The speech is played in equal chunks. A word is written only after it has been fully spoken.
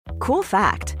Cool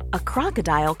fact, a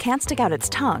crocodile can't stick out its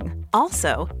tongue.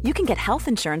 Also, you can get health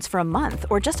insurance for a month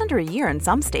or just under a year in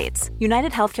some states.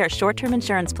 United Healthcare short-term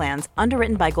insurance plans,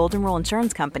 underwritten by Golden Rule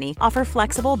Insurance Company, offer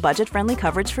flexible, budget-friendly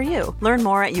coverage for you. Learn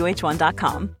more at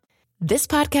uh1.com. This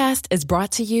podcast is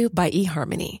brought to you by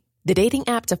eHarmony, the dating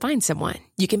app to find someone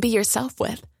you can be yourself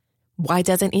with. Why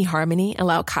doesn't eHarmony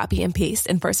allow copy and paste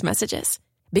in first messages?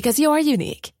 Because you are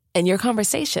unique, and your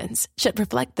conversations should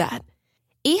reflect that.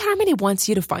 eHarmony wants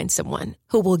you to find someone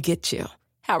who will get you.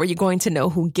 How are you going to know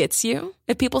who gets you?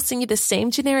 If people send you the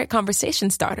same generic conversation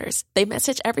starters they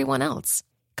message everyone else.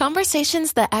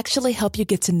 Conversations that actually help you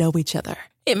get to know each other.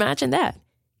 Imagine that.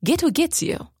 Get who gets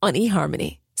you on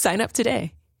eHarmony. Sign up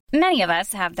today. Many of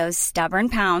us have those stubborn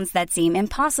pounds that seem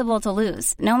impossible to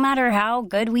lose, no matter how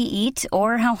good we eat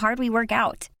or how hard we work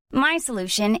out. My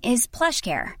solution is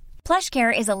PlushCare.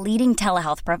 PlushCare is a leading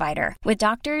telehealth provider with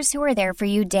doctors who are there for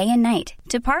you day and night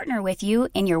to partner with you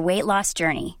in your weight loss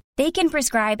journey. They can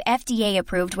prescribe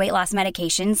FDA-approved weight loss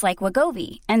medications like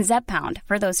Wegovy and Zepbound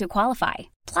for those who qualify.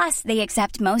 Plus, they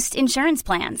accept most insurance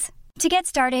plans. To get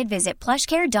started, visit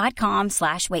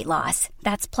plushcare.com/weight loss.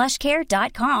 That's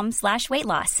plushcare.com/weight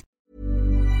loss.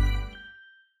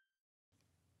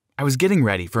 I was getting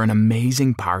ready for an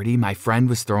amazing party my friend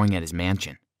was throwing at his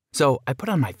mansion. So I put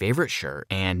on my favorite shirt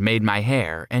and made my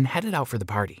hair and headed out for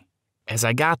the party. As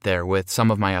I got there with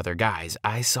some of my other guys,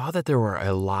 I saw that there were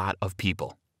a lot of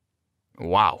people.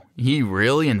 "Wow, he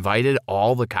really invited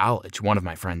all the college," one of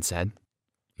my friends said.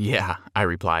 "Yeah," I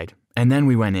replied, and then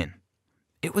we went in.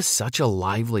 It was such a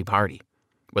lively party,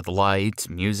 with lights,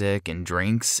 music, and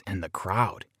drinks, and the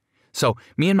crowd. So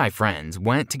me and my friends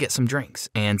went to get some drinks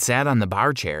and sat on the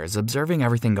bar chairs observing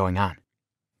everything going on.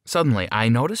 Suddenly, I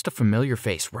noticed a familiar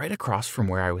face right across from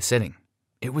where I was sitting.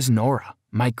 It was Nora,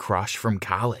 my crush from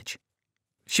college.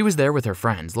 She was there with her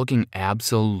friends, looking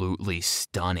absolutely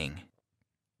stunning.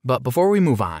 But before we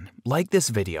move on, like this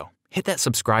video, hit that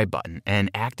subscribe button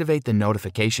and activate the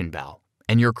notification bell,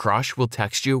 and your crush will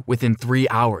text you within 3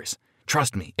 hours.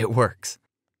 Trust me, it works.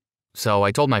 So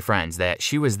I told my friends that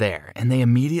she was there, and they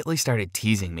immediately started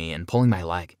teasing me and pulling my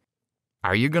leg.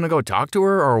 "Are you gonna go talk to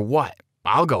her or what?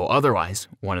 I'll go otherwise,"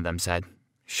 one of them said.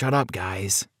 "Shut up,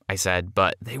 guys," I said,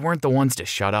 but they weren't the ones to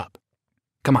shut up.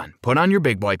 "Come on, put on your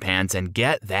big boy pants and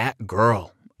get that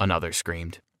girl," another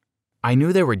screamed. I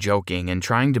knew they were joking and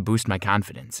trying to boost my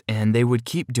confidence, and they would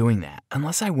keep doing that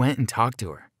unless I went and talked to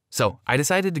her. So I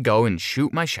decided to go and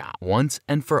shoot my shot once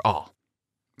and for all.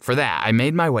 For that, I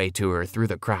made my way to her through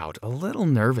the crowd a little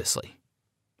nervously.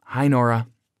 "Hi, Nora.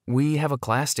 We have a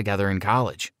class together in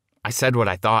college." I said what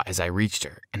I thought as I reached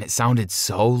her, and it sounded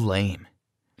so lame.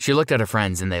 She looked at her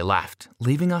friends and they left,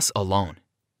 leaving us alone.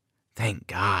 Thank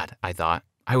God, I thought.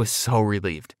 I was so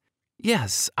relieved.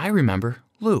 "Yes, I remember.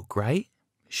 Luke, right?"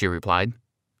 she replied.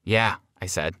 "Yeah," I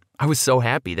said. I was so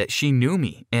happy that she knew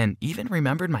me and even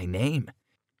remembered my name.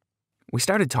 We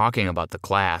started talking about the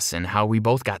class and how we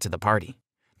both got to the party.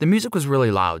 The music was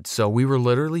really loud, so we were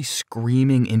literally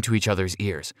screaming into each other's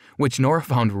ears, which Nora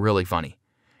found really funny.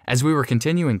 As we were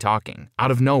continuing talking, out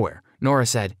of nowhere, Nora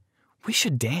said, "We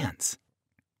should dance."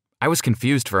 I was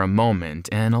confused for a moment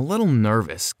and a little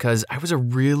nervous because I was a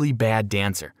really bad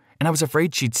dancer, and I was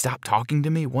afraid she'd stop talking to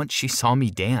me once she saw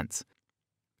me dance.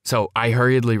 So I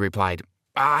hurriedly replied,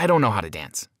 "I don't know how to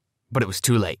dance." But it was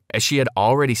too late, as she had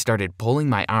already started pulling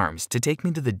my arms to take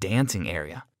me to the dancing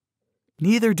area.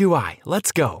 "Neither do I.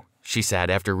 Let's go," she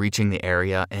said after reaching the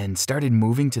area and started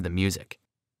moving to the music.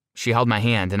 She held my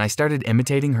hand and I started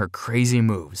imitating her crazy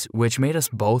moves, which made us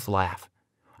both laugh.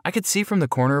 I could see from the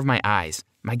corner of my eyes,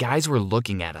 my guys were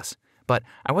looking at us, but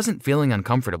I wasn't feeling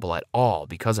uncomfortable at all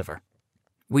because of her.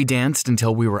 We danced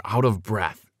until we were out of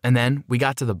breath, and then we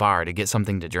got to the bar to get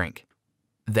something to drink.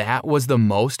 "That was the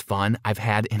most fun I've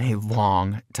had in a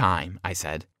long time," I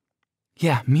said.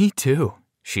 "Yeah, me too,"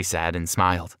 she said and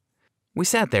smiled. We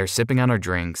sat there sipping on our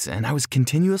drinks, and I was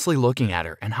continuously looking at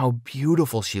her and how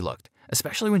beautiful she looked,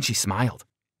 especially when she smiled.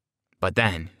 But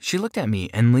then she looked at me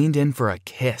and leaned in for a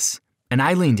kiss, and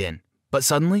I leaned in, but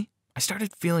suddenly I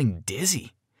started feeling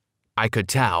dizzy. I could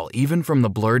tell, even from the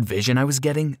blurred vision I was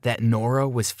getting, that Nora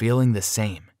was feeling the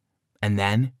same. And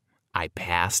then I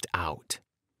passed out.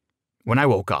 When I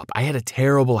woke up, I had a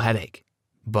terrible headache,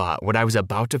 but what I was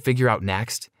about to figure out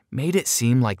next made it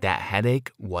seem like that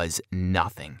headache was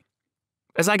nothing.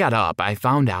 As I got up, I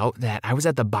found out that I was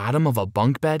at the bottom of a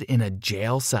bunk bed in a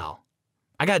jail cell.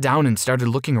 I got down and started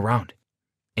looking around.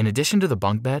 In addition to the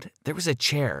bunk bed, there was a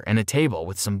chair and a table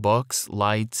with some books,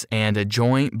 lights, and a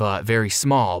joint but very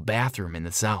small bathroom in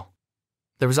the cell.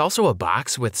 There was also a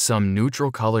box with some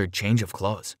neutral-colored change of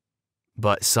clothes.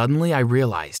 But suddenly I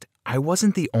realized I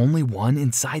wasn't the only one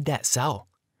inside that cell.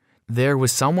 There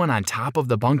was someone on top of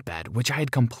the bunk bed, which I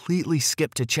had completely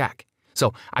skipped to check.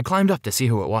 So I climbed up to see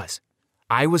who it was.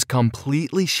 I was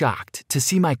completely shocked to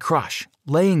see my crush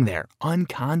laying there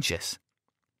unconscious.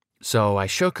 So I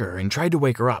shook her and tried to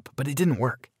wake her up, but it didn't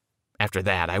work. After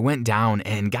that, I went down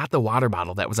and got the water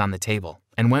bottle that was on the table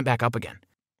and went back up again.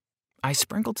 I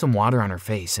sprinkled some water on her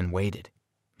face and waited.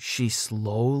 She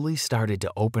slowly started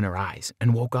to open her eyes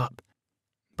and woke up.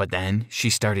 But then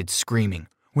she started screaming,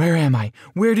 "Where am I?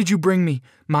 Where did you bring me?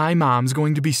 My mom's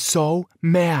going to be so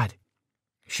mad."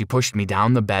 She pushed me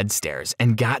down the bed stairs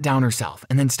and got down herself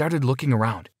and then started looking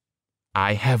around.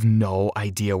 "I have no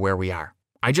idea where we are.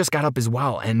 I just got up as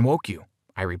well and woke you,"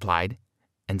 I replied.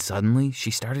 And suddenly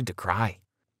she started to cry.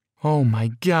 "Oh my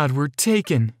God, we're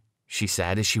taken," she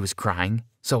said as she was crying.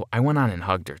 So I went on and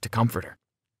hugged her to comfort her.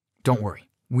 "Don't worry,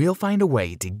 we'll find a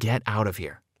way to get out of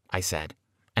here," I said.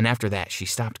 And after that, she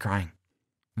stopped crying.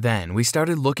 Then we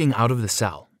started looking out of the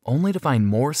cell, only to find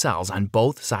more cells on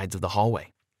both sides of the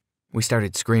hallway. We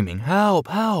started screaming, "Help,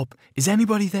 help, is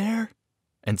anybody there?"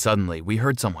 And suddenly we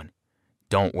heard someone.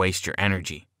 "Don't waste your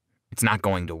energy. It's not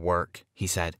going to work," he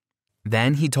said.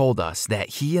 Then he told us that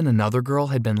he and another girl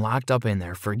had been locked up in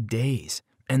there for days,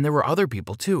 and there were other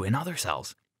people too in other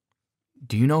cells.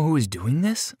 "Do you know who is doing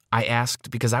this?" I asked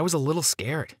because I was a little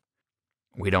scared.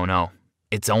 "We don't know.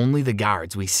 It's only the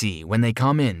guards we see when they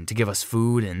come in to give us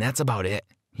food, and that's about it,"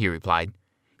 he replied.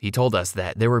 He told us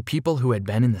that there were people who had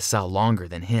been in the cell longer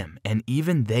than him, and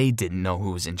even they didn't know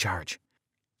who was in charge.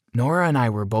 Nora and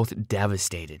I were both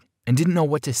devastated and didn't know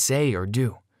what to say or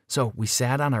do, so we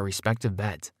sat on our respective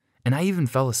beds, and I even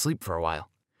fell asleep for a while.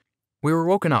 We were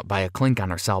woken up by a clink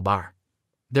on our cell bar.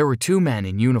 There were 2 men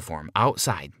in uniform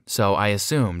outside, so I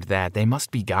assumed that they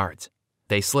must be guards.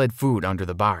 They slid food under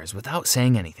the bars without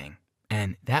saying anything,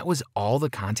 and that was all the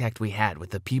contact we had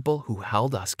with the people who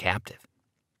held us captive.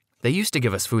 They used to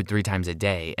give us food 3 times a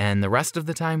day, and the rest of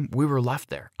the time we were left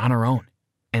there on our own.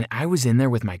 And I was in there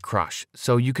with my crush,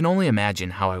 so you can only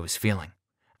imagine how I was feeling.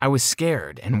 I was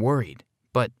scared and worried,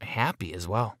 but happy as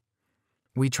well.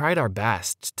 We tried our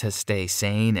best to stay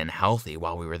sane and healthy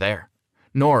while we were there.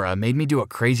 Nora made me do a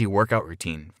crazy workout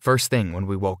routine first thing when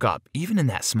we woke up, even in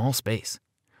that small space.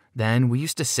 Then we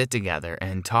used to sit together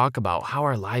and talk about how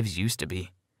our lives used to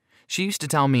be. She used to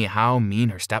tell me how mean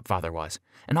her stepfather was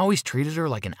and always treated her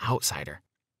like an outsider.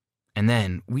 And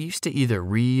then we used to either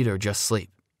read or just sleep.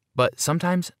 But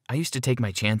sometimes I used to take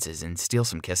my chances and steal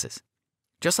some kisses.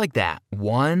 Just like that,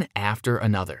 one after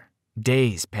another.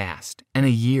 Days passed, and a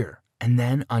year, and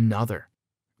then another.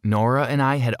 Nora and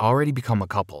I had already become a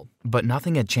couple, but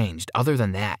nothing had changed other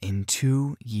than that in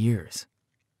 2 years.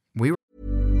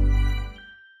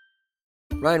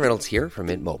 Ryan Reynolds here from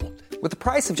Mint Mobile. With the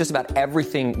price of just about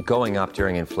everything going up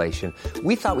during inflation,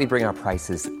 we thought we'd bring our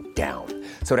prices down.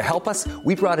 So to help us,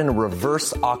 we brought in a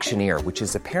reverse auctioneer, which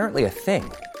is apparently a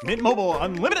thing. Mint Mobile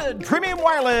Unlimited Premium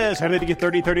Wireless. How to get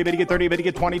 30, 30, bit to get 30, bit to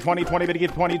get 20, 20, 20, bit to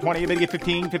get 20, 20, bit to get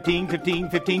 15, 15, 15,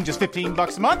 15, just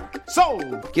 $15 a month?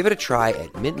 Sold! Give it a try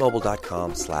at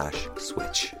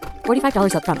mintmobile.com/switch.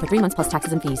 $45 up front for 3 months plus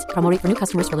taxes and fees. Promo rate for new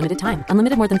customers for limited time.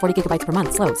 Unlimited more than 40 gigabytes per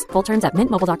month. Slows full terms at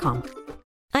mintmobile.com.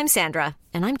 I'm Sandra,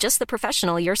 and I'm just the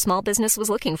professional your small business was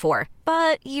looking for.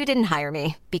 But you didn't hire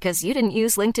me because you didn't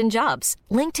use LinkedIn Jobs.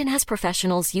 LinkedIn has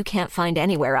professionals you can't find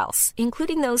anywhere else,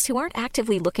 including those who aren't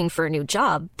actively looking for a new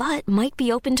job, but might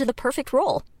be open to the perfect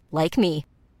role, like me.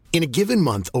 In a given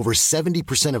month, over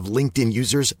 70% of LinkedIn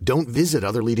users don't visit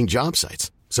other leading job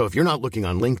sites. So if you're not looking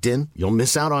on LinkedIn, you'll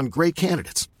miss out on great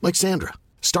candidates like Sandra.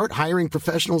 Start hiring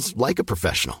professionals like a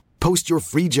professional. Post your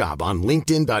free job on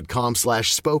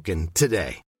linkedin.com/spoken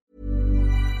today.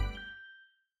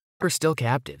 We're still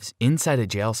captives inside a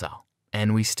jail cell,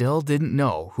 and we still didn't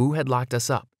know who had locked us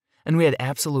up, and we had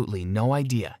absolutely no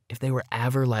idea if they were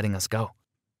ever letting us go.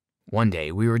 One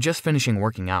day, we were just finishing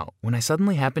working out when I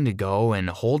suddenly happened to go and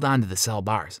hold on to the cell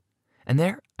bars. And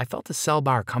there, I felt the cell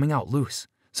bar coming out loose.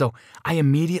 So I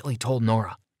immediately told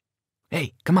Nora.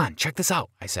 "Hey, come on, check this out,"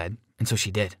 I said, and so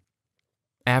she did.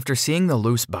 After seeing the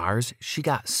loose bars, she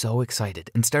got so excited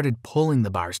and started pulling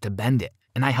the bars to bend it,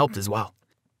 and I helped as well.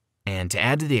 And to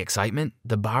add to the excitement,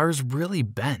 the bars really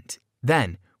bent.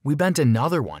 Then we bent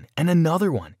another one,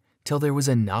 till there was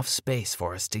enough space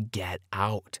for us to get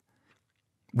out.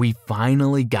 We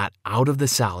finally got out of the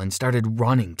cell and started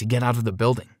running to get out of the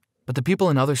building. But the people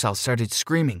in other cells started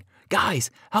screaming, "Guys,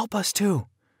 help us too."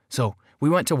 So we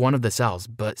went to one of the cells,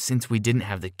 but since we didn't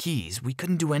have the keys, we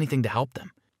couldn't do anything to help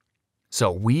them. So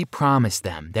we promised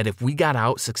them that if we got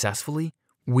out successfully,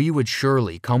 we would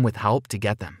surely come with help to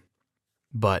get them.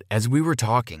 But as we were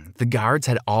talking, the guards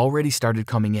had already started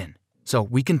coming in, So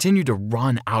we continued to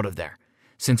run out of there.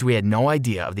 Since we had no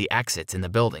idea of the exits in the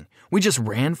building, we just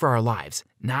ran for our lives,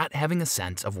 not having a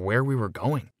sense of where we were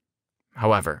going.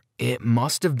 However, it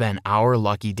must have been our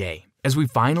lucky day, as we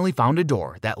finally found a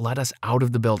door that led us out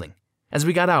of the building. As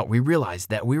we got out, we realized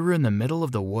that we were in the middle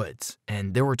of the woods,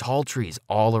 and there were tall trees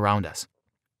all around us.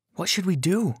 "What should we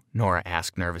do?" Nora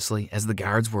asked nervously, as the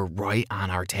guards were right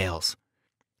on our tails.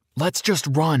 "Let's just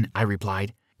run," I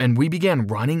replied, and we began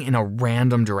running in a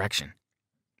random direction.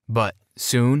 But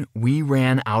soon, we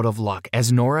ran out of luck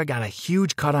as Nora got a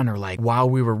huge cut on her leg while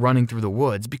we were running through the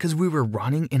woods because we were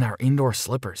running in our indoor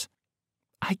slippers.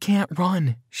 "I can't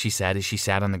run," she said as she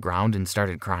sat on the ground and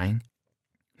started crying.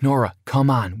 "Nora, come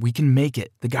on, we can make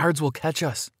it. The guards will catch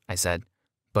us," I said.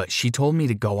 But she told me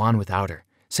to go on without her,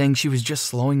 saying she was just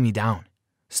slowing me down.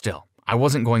 Still, I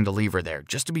wasn't going to leave her there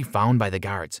just to be found by the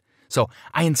guards, so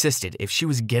I insisted if she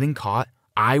was getting caught,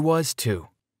 I was too.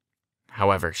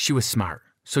 However, she was smart,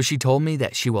 so she told me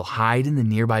that she will hide in the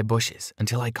nearby bushes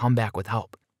until I come back with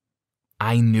help.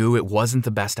 I knew it wasn't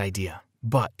the best idea,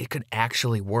 but it could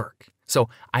actually work. So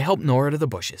I helped Nora to the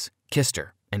bushes, kissed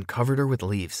her, and covered her with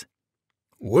leaves.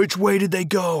 "Which way did they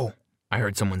go?" I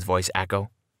heard someone's voice echo.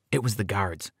 It was the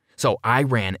guards. So I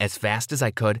ran as fast as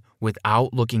I could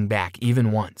without looking back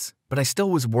even once, but I still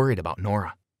was worried about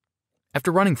Nora.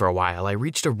 After running for a while, I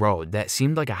reached a road that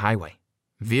seemed like a highway.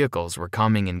 Vehicles were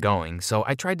coming and going, so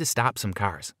I tried to stop some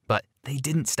cars, but they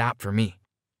didn't stop for me.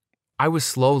 I was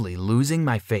slowly losing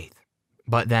my faith,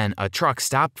 but then a truck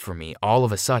stopped for me all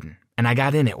of a sudden, and I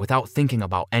got in it without thinking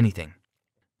about anything.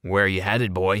 "Where are you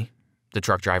headed, boy?" the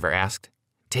truck driver asked.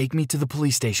 "Take me to the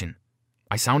police station."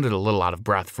 I sounded a little out of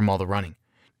breath from all the running.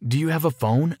 "Do you have a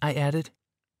phone?" I added.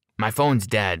 "My phone's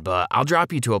dead, but I'll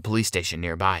drop you to a police station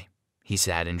nearby," he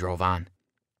said and drove on.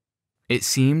 It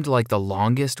seemed like the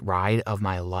longest ride of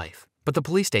my life, but the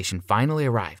police station finally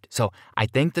arrived, so I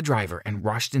thanked the driver and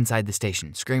rushed inside the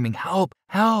station, screaming, "Help!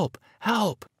 Help!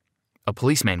 Help!" A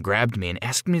policeman grabbed me and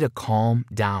asked me to calm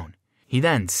down. He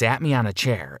then sat me on a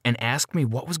chair and asked me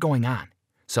what was going on.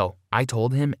 So I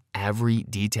told him every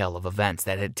detail of events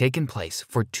that had taken place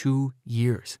for 2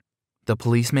 years. The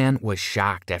policeman was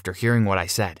shocked after hearing what I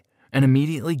said and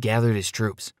immediately gathered his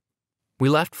troops. We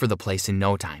left for the place in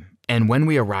no time. And when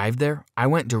we arrived there, I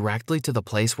went directly to the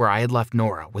place where I had left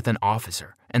Nora with an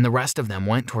officer, and the rest of them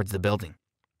went towards the building.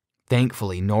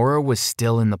 Thankfully, Nora was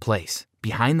still in the place,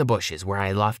 behind the bushes where I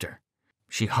had left her.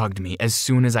 She hugged me as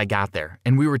soon as I got there,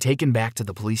 and we were taken back to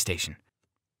the police station.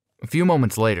 A few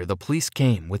moments later, the police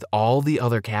came with all the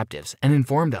other captives and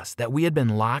informed us that we had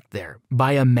been locked there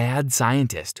by a mad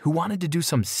scientist who wanted to do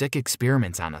some sick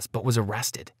experiments on us but was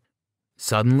arrested.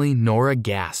 Suddenly, Nora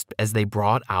gasped as they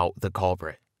brought out the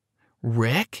culprit.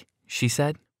 "Rick?" she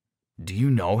said. "Do you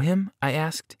know him?" I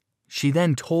asked. She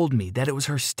then told me that it was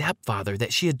her stepfather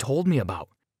that she had told me about.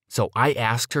 So I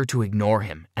asked her to ignore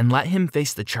him and let him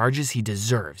face the charges he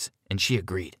deserves, and she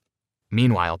agreed.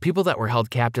 Meanwhile, people that were held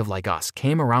captive like us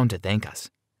came around to thank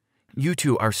us. "You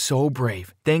two are so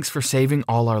brave. Thanks for saving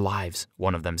all our lives,"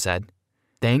 one of them said.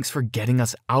 "Thanks for getting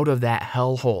us out of that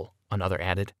hellhole," another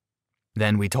added.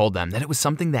 Then we told them that it was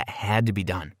something that had to be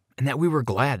done, and that we were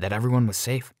glad that everyone was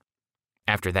safe.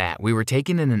 After that, we were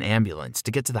taken in an ambulance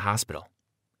to get to the hospital.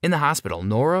 In the hospital,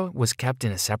 Nora was kept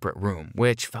in a separate room,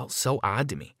 which felt so odd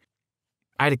to me.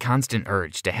 I had a constant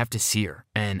urge to have to see her,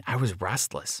 and I was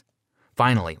restless.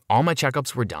 Finally, all my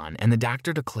checkups were done, and the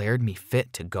doctor declared me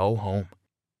fit to go home.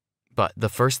 But the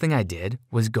first thing I did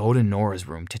was go to Nora's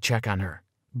room to check on her.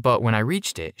 But when I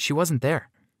reached it, she wasn't there.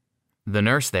 The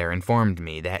nurse there informed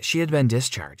me that she had been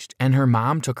discharged, and her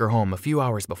mom took her home a few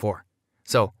hours before.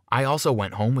 So I also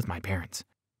went home with my parents.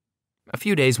 A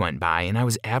few days went by and I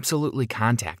was absolutely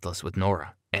contactless with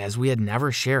Nora, as we had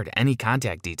never shared any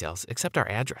contact details except our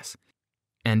address.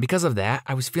 And because of that,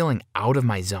 I was feeling out of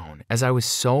my zone as I was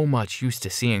so much used to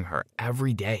seeing her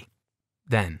every day.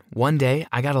 Then, one day,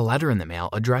 I got a letter in the mail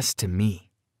addressed to me.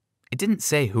 It didn't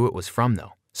say who it was from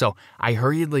though, so I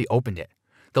hurriedly opened it.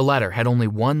 The letter had only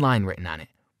one line written on it,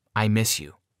 "I miss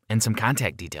you," and some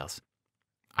contact details.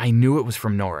 I knew it was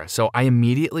from Nora, so I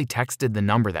immediately texted the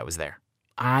number that was there.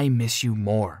 "I miss you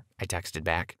more," I texted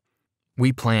back.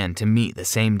 We planned to meet the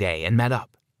same day and met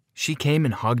up. She came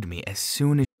and hugged me as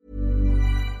soon as...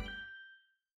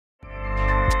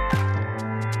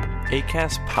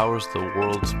 Acast powers the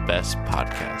world's best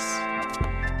podcasts.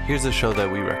 Here's a show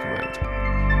that we recommend.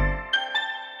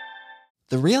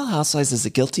 The Real Housewives is a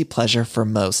guilty pleasure for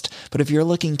most, but if you're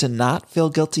looking to not feel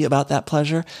guilty about that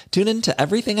pleasure, tune in to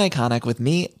Everything Iconic with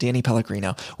me, Danny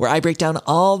Pellegrino, where I break down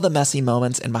all the messy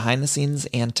moments and behind-the-scenes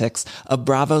antics of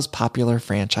Bravo's popular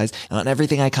franchise. And on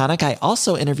Everything Iconic, I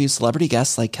also interview celebrity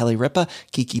guests like Kelly Ripa,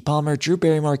 Keke Palmer, Drew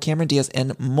Barrymore, Cameron Diaz,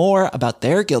 and more about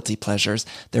their guilty pleasures,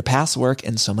 their past work,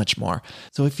 and so much more.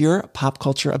 So if you're pop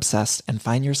culture obsessed and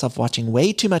find yourself watching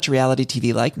way too much reality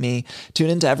TV like me, tune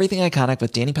into Everything Iconic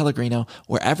with Danny Pellegrino,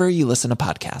 wherever you listen to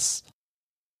podcasts.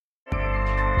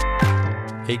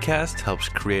 Acast helps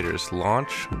creators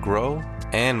launch, grow,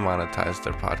 and monetize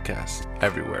their podcasts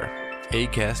everywhere.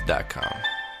 Acast.com.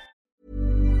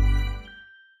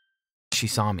 She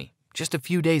saw me. Just a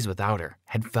few days without her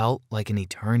had felt like an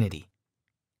eternity.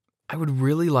 I would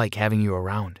really like having you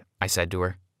around, I said to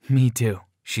her. Me too,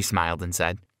 she smiled and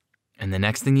said. And the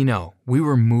next thing you know, we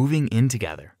were moving in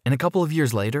together. And a couple of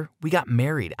years later, we got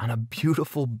married on a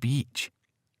beautiful beach.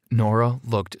 Nora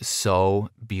looked so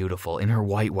beautiful in her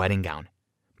white wedding gown.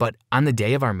 But on the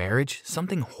day of our marriage,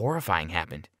 something horrifying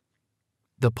happened.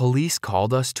 The police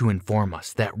called us to inform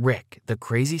us that Rick, the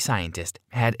crazy scientist,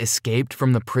 had escaped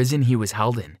from the prison he was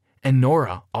held in. And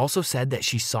Nora also said that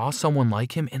she saw someone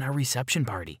like him in our reception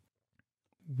party.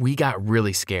 We got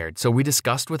really scared, so we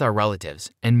discussed with our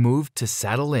relatives and moved to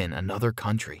settle in another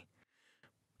country.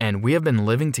 And we have been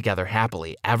living together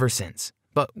happily ever since,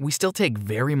 but we still take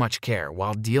very much care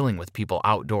while dealing with people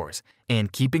outdoors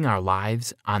and keeping our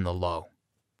lives on the low.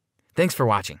 Thanks for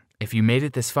watching. If you made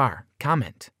it this far,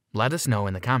 comment. Let us know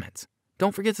in the comments.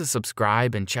 Don't forget to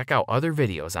subscribe and check out other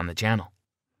videos on the channel.